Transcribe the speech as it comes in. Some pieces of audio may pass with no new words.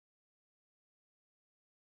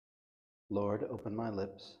Lord, open my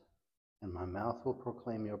lips, and my mouth will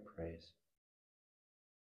proclaim your praise.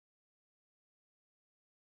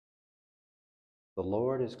 The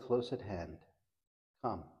Lord is close at hand.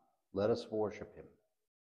 Come, let us worship him.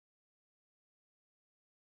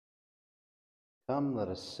 Come, let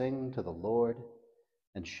us sing to the Lord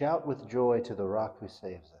and shout with joy to the rock who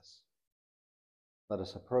saves us. Let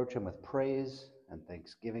us approach him with praise and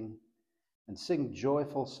thanksgiving and sing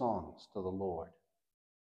joyful songs to the Lord.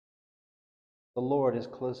 The Lord is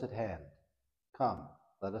close at hand. Come,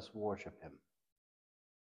 let us worship him.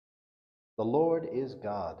 The Lord is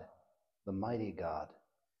God, the mighty God,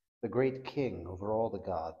 the great King over all the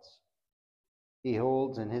gods. He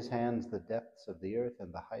holds in his hands the depths of the earth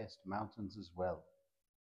and the highest mountains as well.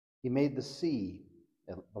 He made the sea,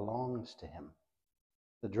 it belongs to him.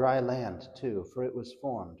 The dry land, too, for it was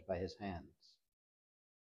formed by his hands.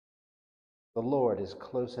 The Lord is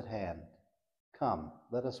close at hand. Come,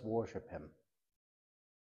 let us worship him.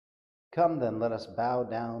 Come then, let us bow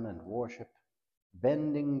down and worship,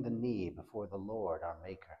 bending the knee before the Lord our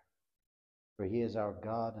Maker. For he is our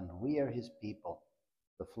God, and we are his people,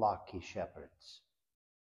 the flock he shepherds.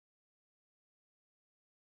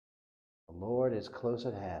 The Lord is close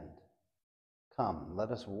at hand. Come,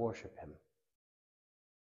 let us worship him.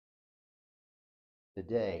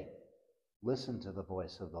 Today, listen to the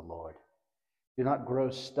voice of the Lord. Do not grow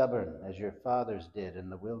stubborn as your fathers did in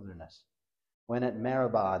the wilderness, when at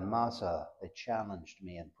Meribah and Massah they challenged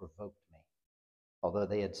me and provoked me, although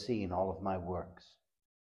they had seen all of my works.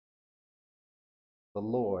 The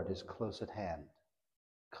Lord is close at hand.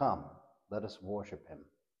 Come, let us worship him.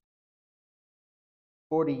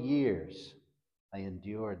 40 years I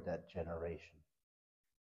endured that generation.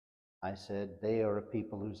 I said, they are a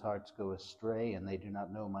people whose hearts go astray, and they do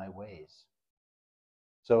not know my ways.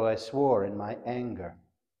 So I swore in my anger,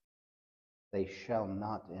 they shall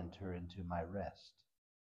not enter into my rest.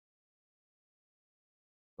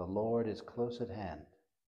 The Lord is close at hand.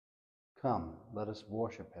 Come, let us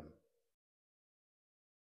worship him.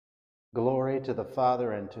 Glory to the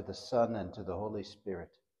Father, and to the Son, and to the Holy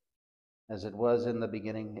Spirit, as it was in the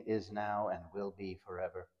beginning, is now, and will be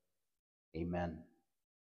forever. Amen.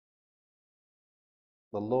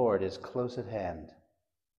 The Lord is close at hand.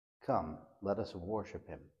 Come, let us worship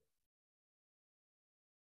him.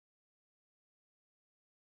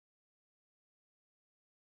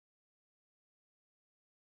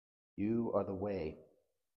 You are the way.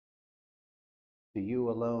 To you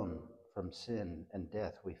alone from sin and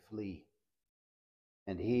death we flee.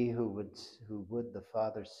 And he who would the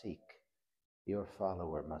Father seek, your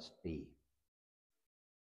follower must be.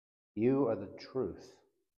 You are the truth.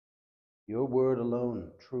 Your word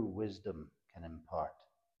alone true wisdom can impart.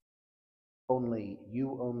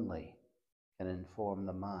 You only can inform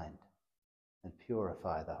the mind and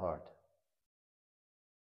purify the heart.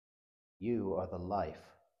 You are the life.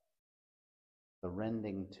 The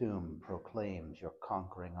rending tomb proclaims your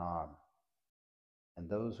conquering arm, and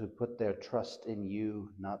those who put their trust in you,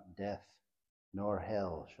 not death nor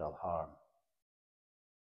hell shall harm.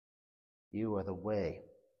 You are the way,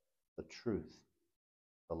 the truth,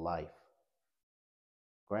 the life.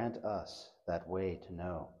 Grant us that way to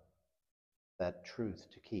know, that truth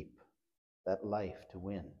to keep, that life to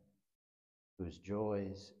win, whose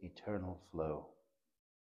joys eternal flow.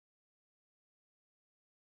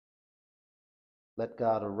 Let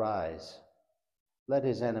God arise. Let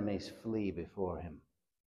his enemies flee before him.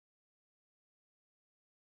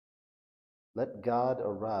 Let God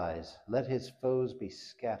arise. Let his foes be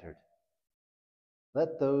scattered.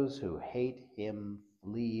 Let those who hate him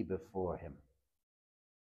flee before him.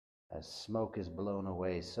 As smoke is blown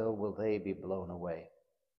away, so will they be blown away.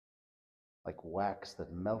 Like wax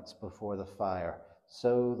that melts before the fire,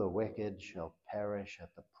 so the wicked shall perish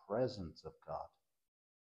at the presence of God.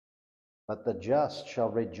 But the just shall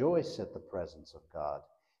rejoice at the presence of God.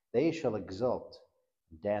 They shall exult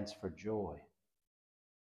and dance for joy.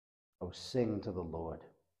 O sing to the Lord.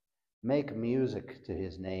 Make music to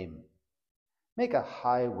his name. Make a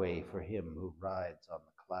highway for him who rides on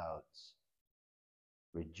the clouds.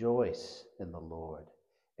 Rejoice in the Lord.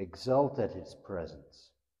 Exult at his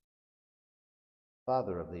presence.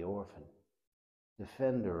 Father of the orphan,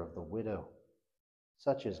 defender of the widow,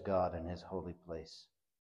 such is God in his holy place.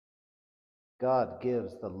 God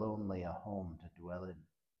gives the lonely a home to dwell in.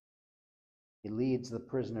 He leads the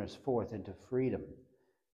prisoners forth into freedom,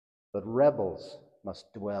 but rebels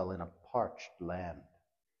must dwell in a parched land.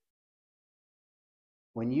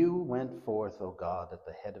 When you went forth, O God, at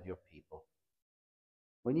the head of your people,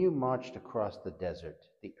 when you marched across the desert,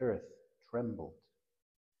 the earth trembled.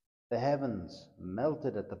 The heavens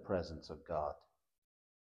melted at the presence of God.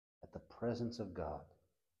 at the presence of God,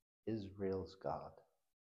 Israel's God.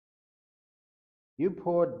 You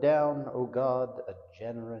poured down, O God, a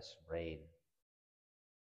generous rain.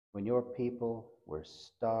 When your people were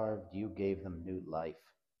starved, you gave them new life.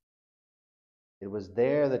 It was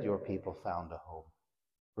there that your people found a home,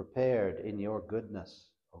 prepared in your goodness,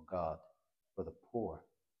 O God, for the poor.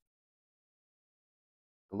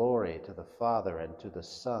 Glory to the Father, and to the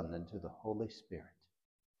Son, and to the Holy Spirit,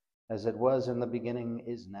 as it was in the beginning,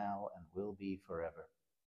 is now, and will be forever.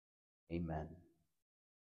 Amen.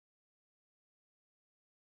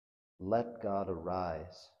 Let God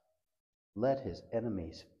arise. Let his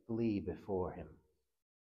enemies flee before him.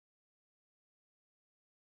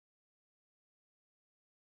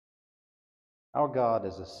 Our God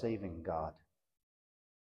is a saving God.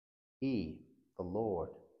 He, the Lord,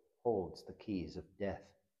 holds the keys of death.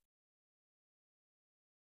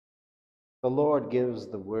 The Lord gives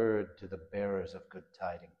the word to the bearers of good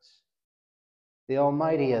tidings. The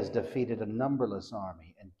Almighty has defeated a numberless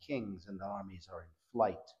army, and kings and armies are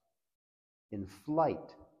in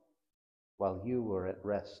flight, while you were at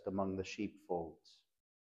rest among the sheepfolds.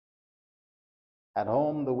 At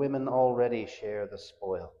home the women already share the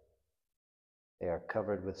spoil. They are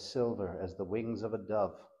covered with silver as the wings of a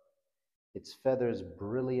dove, its feathers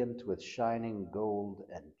brilliant with shining gold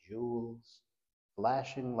and jewels,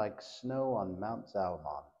 flashing like snow on Mount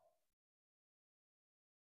Zalmon.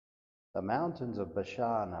 The mountains of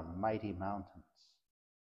Bashan are mighty mountains.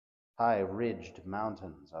 High-ridged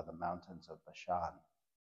mountains are the mountains of Bashan.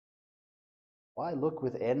 Why look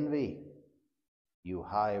with envy, you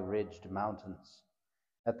high-ridged mountains,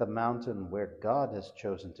 at the mountain where God has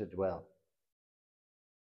chosen to dwell?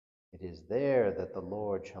 It is there that the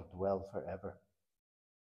Lord shall dwell forever.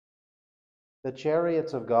 The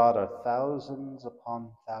chariots of God are thousands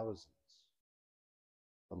upon thousands.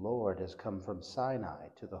 The Lord has come from Sinai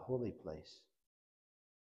to the holy place.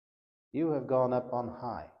 You have gone up on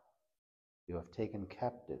high. You have taken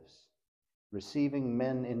captives, receiving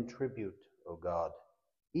men in tribute, O God,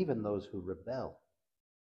 even those who rebel,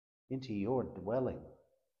 into your dwelling,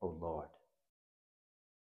 O Lord.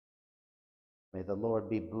 May the Lord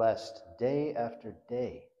be blessed day after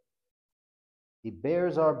day. He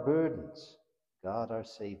bears our burdens, God our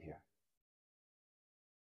Savior.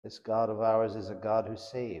 This God of ours is a God who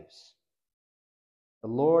saves. The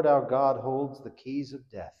Lord our God holds the keys of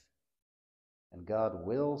death, and God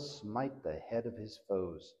will smite the head of his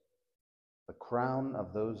foes, the crown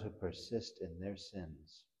of those who persist in their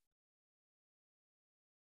sins.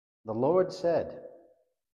 The Lord said,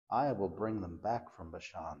 I will bring them back from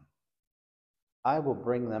Bashan. I will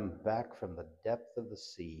bring them back from the depth of the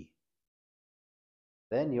sea.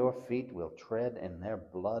 Then your feet will tread in their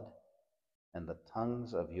blood, and the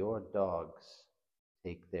tongues of your dogs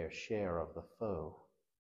take their share of the foe.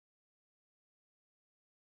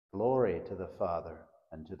 Glory to the Father,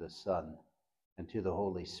 and to the Son, and to the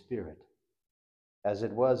Holy Spirit, as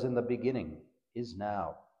it was in the beginning, is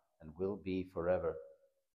now, and will be forever.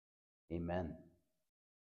 Amen.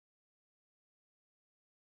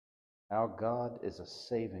 Our God is a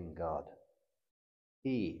saving God.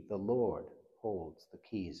 He, the Lord, holds the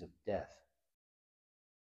keys of death.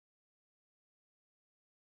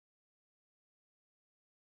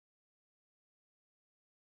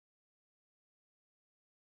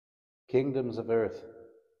 Kingdoms of earth,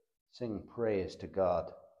 sing praise to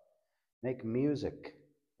God. Make music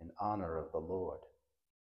in honor of the Lord.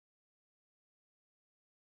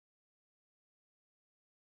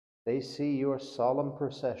 They see your solemn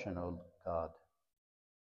procession, O God,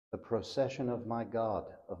 the procession of my God,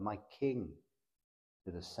 of my King,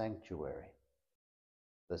 to the sanctuary.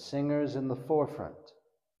 The singers in the forefront,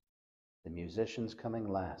 the musicians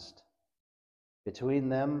coming last. Between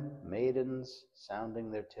them, maidens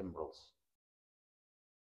sounding their timbrels.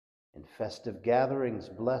 In festive gatherings,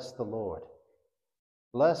 bless the Lord.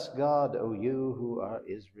 Bless God, O you who are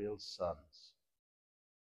Israel's sons.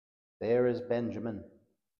 There is Benjamin,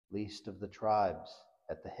 least of the tribes,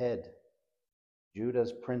 at the head.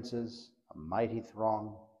 Judah's princes, a mighty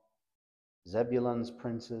throng. Zebulun's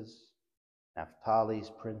princes, Naphtali's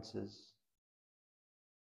princes.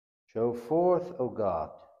 Show forth, O God,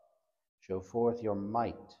 show forth your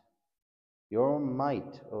might,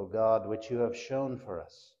 O God, which you have shown for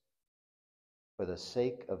us. For the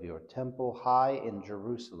sake of your temple high in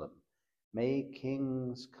Jerusalem, may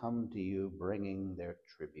kings come to you bringing their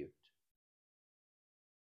tribute.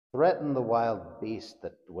 Threaten the wild beast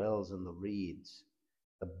that dwells in the reeds,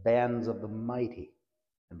 the bands of the mighty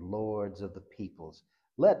and lords of the peoples.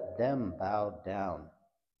 Let them bow down,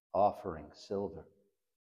 offering silver.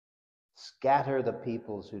 Scatter the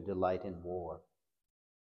peoples who delight in war.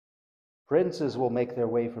 Princes will make their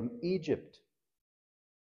way from Egypt.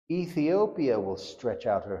 Ethiopia will stretch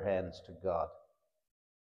out her hands to God.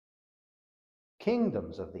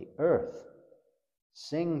 Kingdoms of the earth,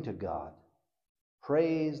 sing to God.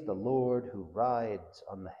 Praise the Lord who rides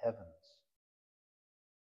on the heavens,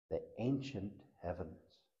 the ancient heavens.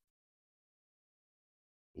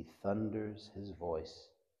 He thunders his voice,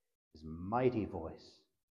 his mighty voice.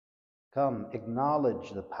 Come,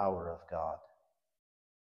 acknowledge the power of God.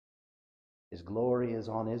 His glory is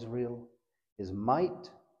on Israel. His might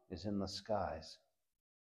is in the skies.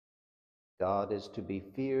 God is to be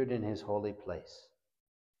feared in his holy place.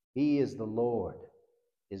 He is the Lord,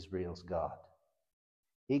 Israel's God.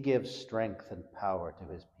 He gives strength and power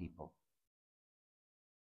to his people.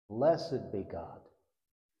 Blessed be God.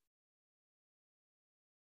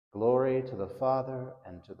 Glory to the Father,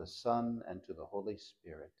 and to the Son, and to the Holy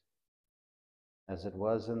Spirit, as it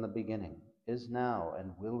was in the beginning, is now,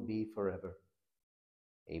 and will be forever.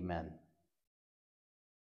 Amen.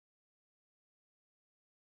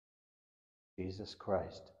 Jesus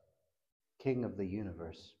Christ, King of the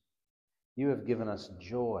universe, you have given us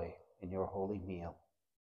joy in your holy meal.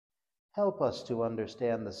 Help us to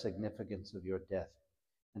understand the significance of your death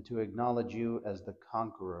and to acknowledge you as the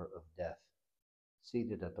conqueror of death,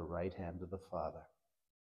 seated at the right hand of the Father.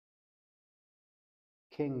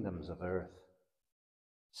 Kingdoms of earth,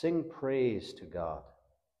 sing praise to God.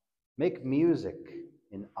 Make music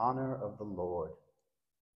in honor of the Lord.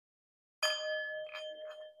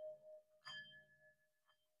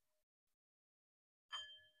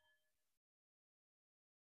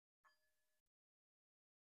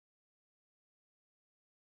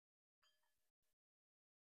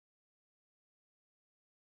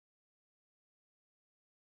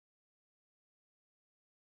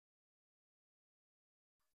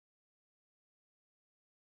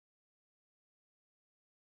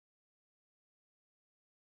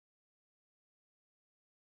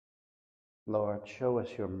 Lord, show us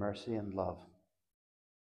your mercy and love,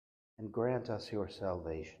 and grant us your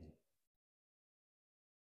salvation.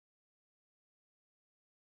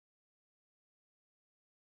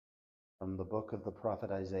 From the book of the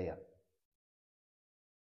prophet Isaiah.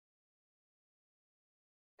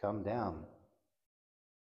 Come down,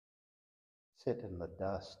 sit in the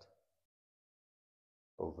dust,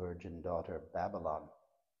 O virgin daughter Babylon.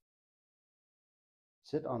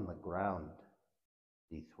 Sit on the ground,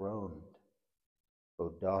 dethroned, O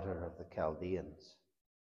daughter of the Chaldeans.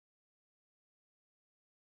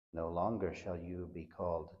 No longer shall you be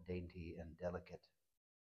called dainty and delicate.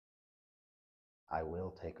 I will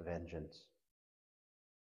take vengeance.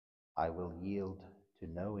 I will yield to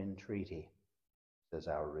no entreaty, says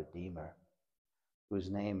our Redeemer, whose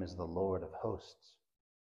name is the Lord of hosts,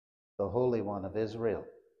 the Holy One of Israel.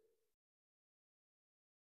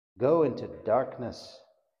 Go into darkness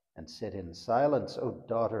and sit in silence, O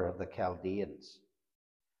daughter of the Chaldeans.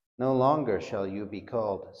 No longer shall you be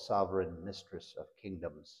called sovereign mistress of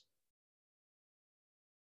kingdoms.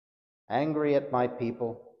 Angry at my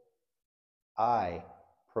people, I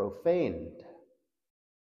profaned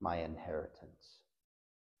my inheritance,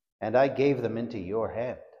 and I gave them into your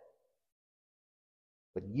hand.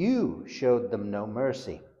 But you showed them no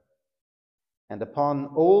mercy, and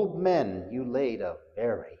upon old men you laid a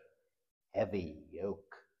very heavy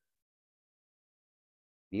yoke.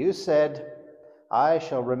 You said, I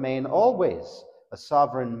shall remain always a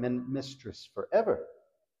sovereign mistress forever.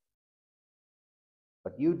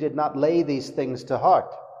 But you did not lay these things to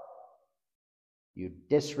heart. You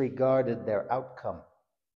disregarded their outcome.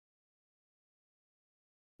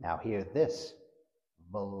 Now hear this,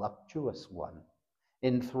 voluptuous one,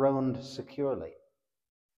 enthroned securely,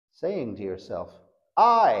 saying to yourself,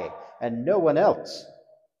 I and no one else.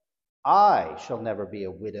 I shall never be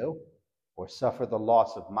a widow or suffer the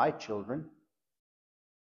loss of my children.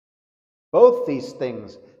 Both these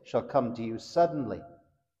things shall come to you suddenly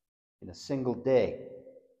in a single day.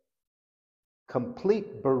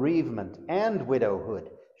 Complete bereavement and widowhood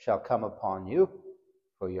shall come upon you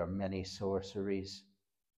for your many sorceries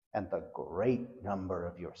and the great number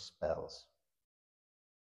of your spells.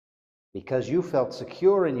 Because you felt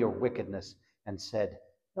secure in your wickedness and said,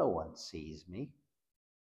 no one sees me.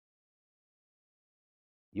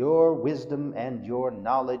 Your wisdom and your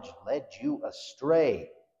knowledge led you astray.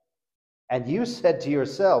 And you said to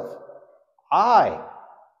yourself, I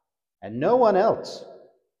and no one else.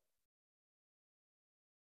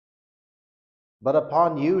 But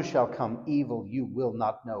upon you shall come evil you will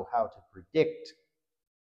not know how to predict.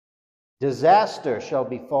 Disaster shall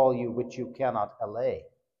befall you which you cannot allay.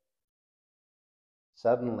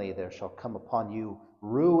 Suddenly there shall come upon you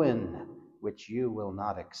ruin which you will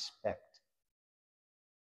not expect.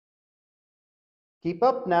 Keep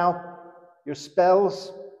up now your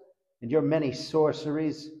spells and your many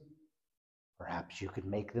sorceries. Perhaps you can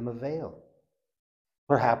make them avail.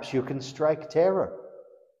 Perhaps you can strike terror.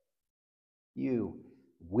 You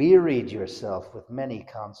wearied yourself with many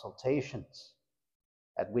consultations,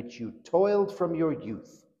 at which you toiled from your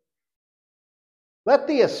youth. Let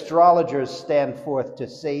the astrologers stand forth to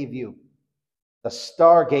save you, the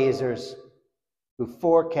stargazers who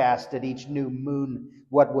forecast at each new moon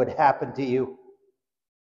what would happen to you.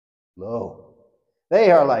 Lo,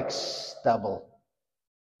 they are like stubble.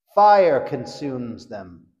 Fire consumes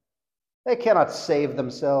them. They cannot save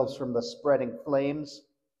themselves from the spreading flames.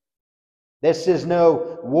 This is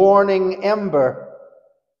no warning ember,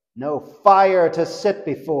 no fire to sit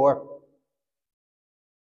before.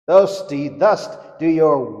 Thus do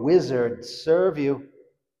your wizards serve you,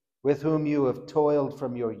 with whom you have toiled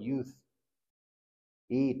from your youth.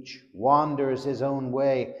 Each wanders his own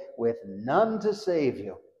way, with none to save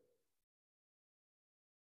you.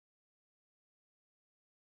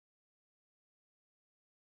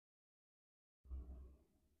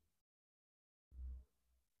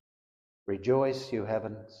 Rejoice, you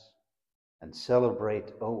heavens, and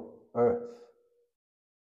celebrate, O earth.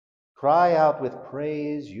 Cry out with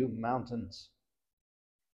praise, you mountains,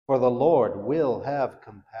 for the Lord will have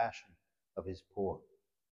compassion of his poor.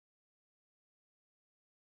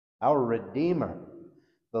 Our Redeemer,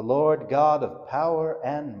 the Lord God of power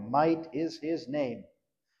and might is his name,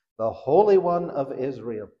 the Holy One of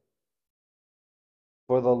Israel.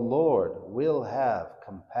 For the Lord will have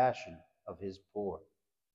compassion of his poor.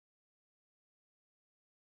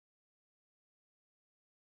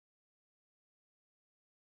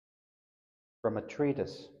 From a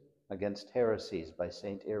treatise against heresies by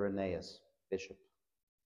St. Irenaeus, Bishop.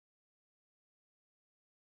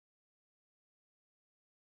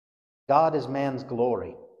 God is man's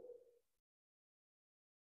glory.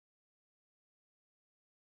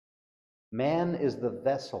 Man is the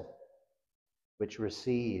vessel which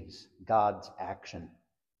receives God's action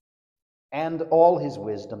and all his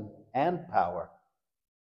wisdom and power.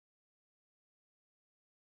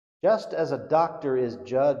 Just as a doctor is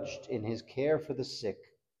judged in his care for the sick,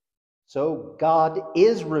 so God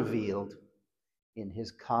is revealed in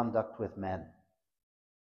his conduct with men.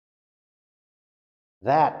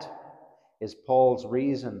 That is Paul's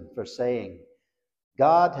reason for saying,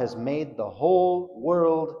 God has made the whole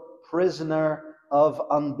world prisoner of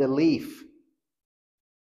unbelief,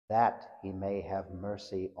 that he may have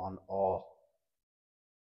mercy on all.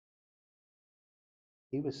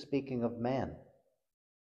 He was speaking of man,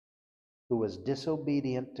 who was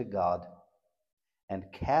disobedient to God and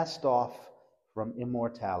cast off from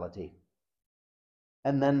immortality,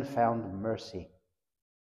 and then found mercy,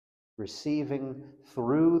 receiving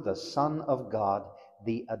through the Son of God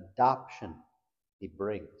the adoption he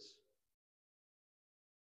brings.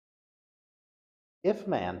 If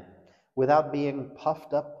man, without being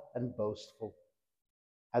puffed up and boastful,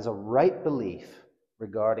 has a right belief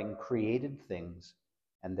regarding created things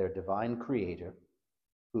and their divine Creator,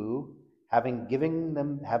 who, having given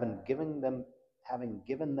them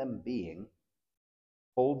being,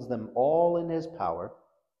 holds them all in his power,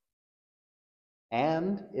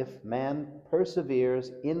 and if man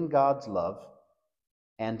perseveres in God's love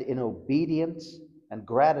and in obedience and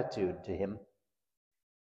gratitude to him,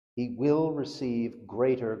 he will receive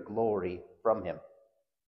greater glory from him.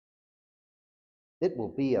 It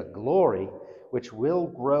will be a glory which will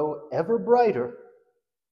grow ever brighter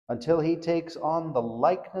until he takes on the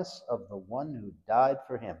likeness of the one who died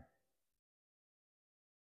for him.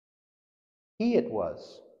 He it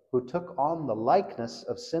was who took on the likeness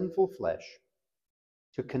of sinful flesh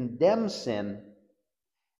to condemn sin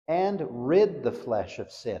and rid the flesh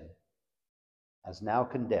of sin, as now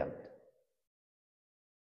condemned.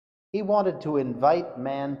 He wanted to invite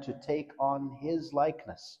man to take on his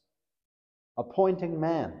likeness, appointing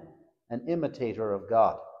man an imitator of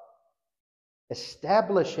God,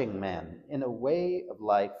 establishing man in a way of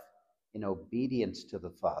life in obedience to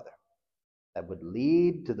the Father that would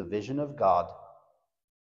lead to the vision of God,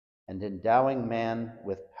 and endowing man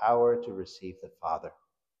with power to receive the Father.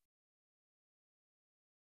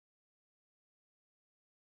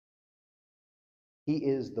 He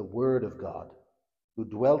is the Word of God, who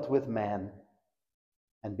dwelt with man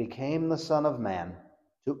and became the Son of Man,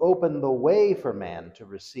 to open the way for man to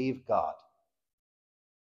receive God,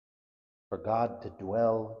 for God to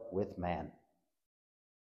dwell with man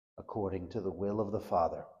according to the will of the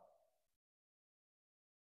Father.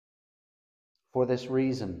 For this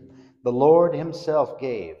reason, the Lord himself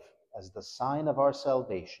gave, as the sign of our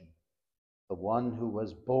salvation, the one who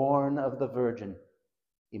was born of the Virgin,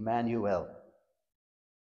 Emmanuel,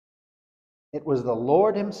 It was the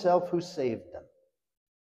Lord himself who saved them,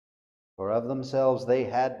 for of themselves they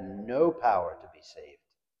had no power to be saved.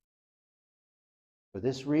 For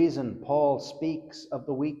this reason, Paul speaks of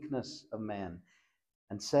the weakness of man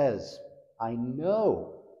and says, I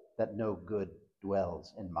know that no good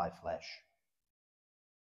dwells in my flesh.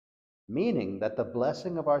 Meaning that the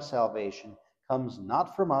blessing of our salvation comes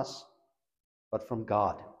not from us, but from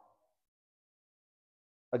God.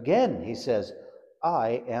 Again, he says,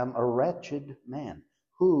 I am a wretched man.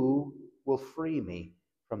 Who will free me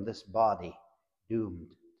from this body doomed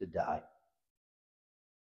to die?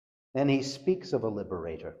 Then he speaks of a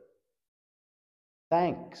liberator.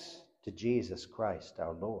 Thanks to Jesus Christ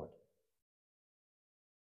our Lord.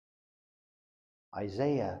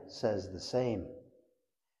 Isaiah says the same.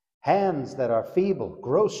 Hands that are feeble,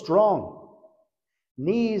 grow strong.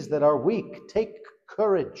 Knees that are weak, take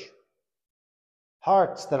courage.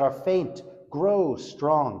 Hearts that are faint, grow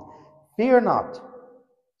strong. Fear not.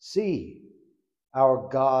 See, our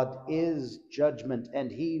God is judgment,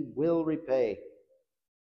 and he will repay.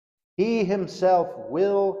 He himself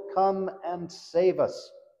will come and save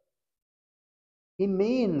us. He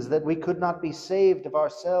means that we could not be saved of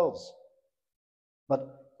ourselves,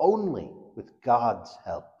 but only with God's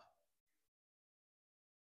help.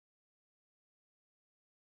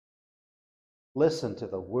 Listen to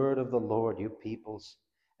the word of the Lord, you peoples,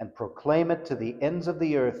 and proclaim it to the ends of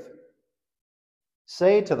the earth.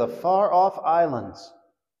 Say to the far-off islands,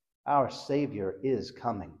 our Savior is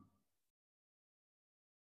coming.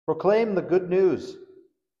 Proclaim the good news.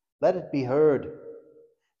 Let it be heard.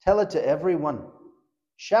 Tell it to everyone.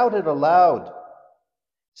 Shout it aloud.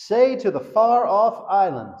 Say to the far-off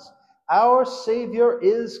islands, our Savior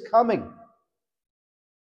is coming.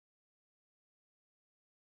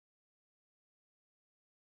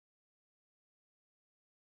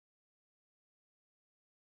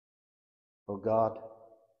 O God,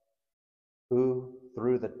 who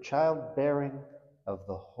through the childbearing of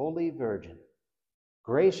the Holy Virgin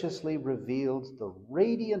graciously revealed the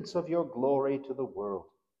radiance of your glory to the world,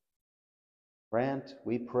 grant,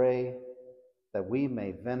 we pray, that we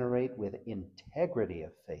may venerate with integrity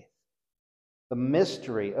of faith the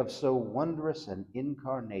mystery of so wondrous an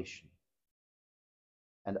incarnation,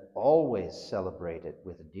 and always celebrate it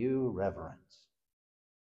with due reverence.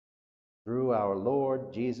 Through our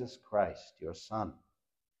Lord Jesus Christ, your Son,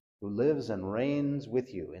 who lives and reigns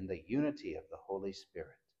with you in the unity of the Holy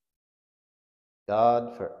Spirit,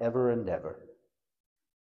 God forever and ever.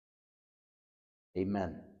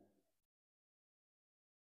 Amen.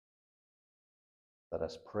 Let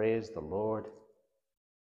us praise the Lord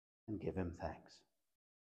and give him thanks.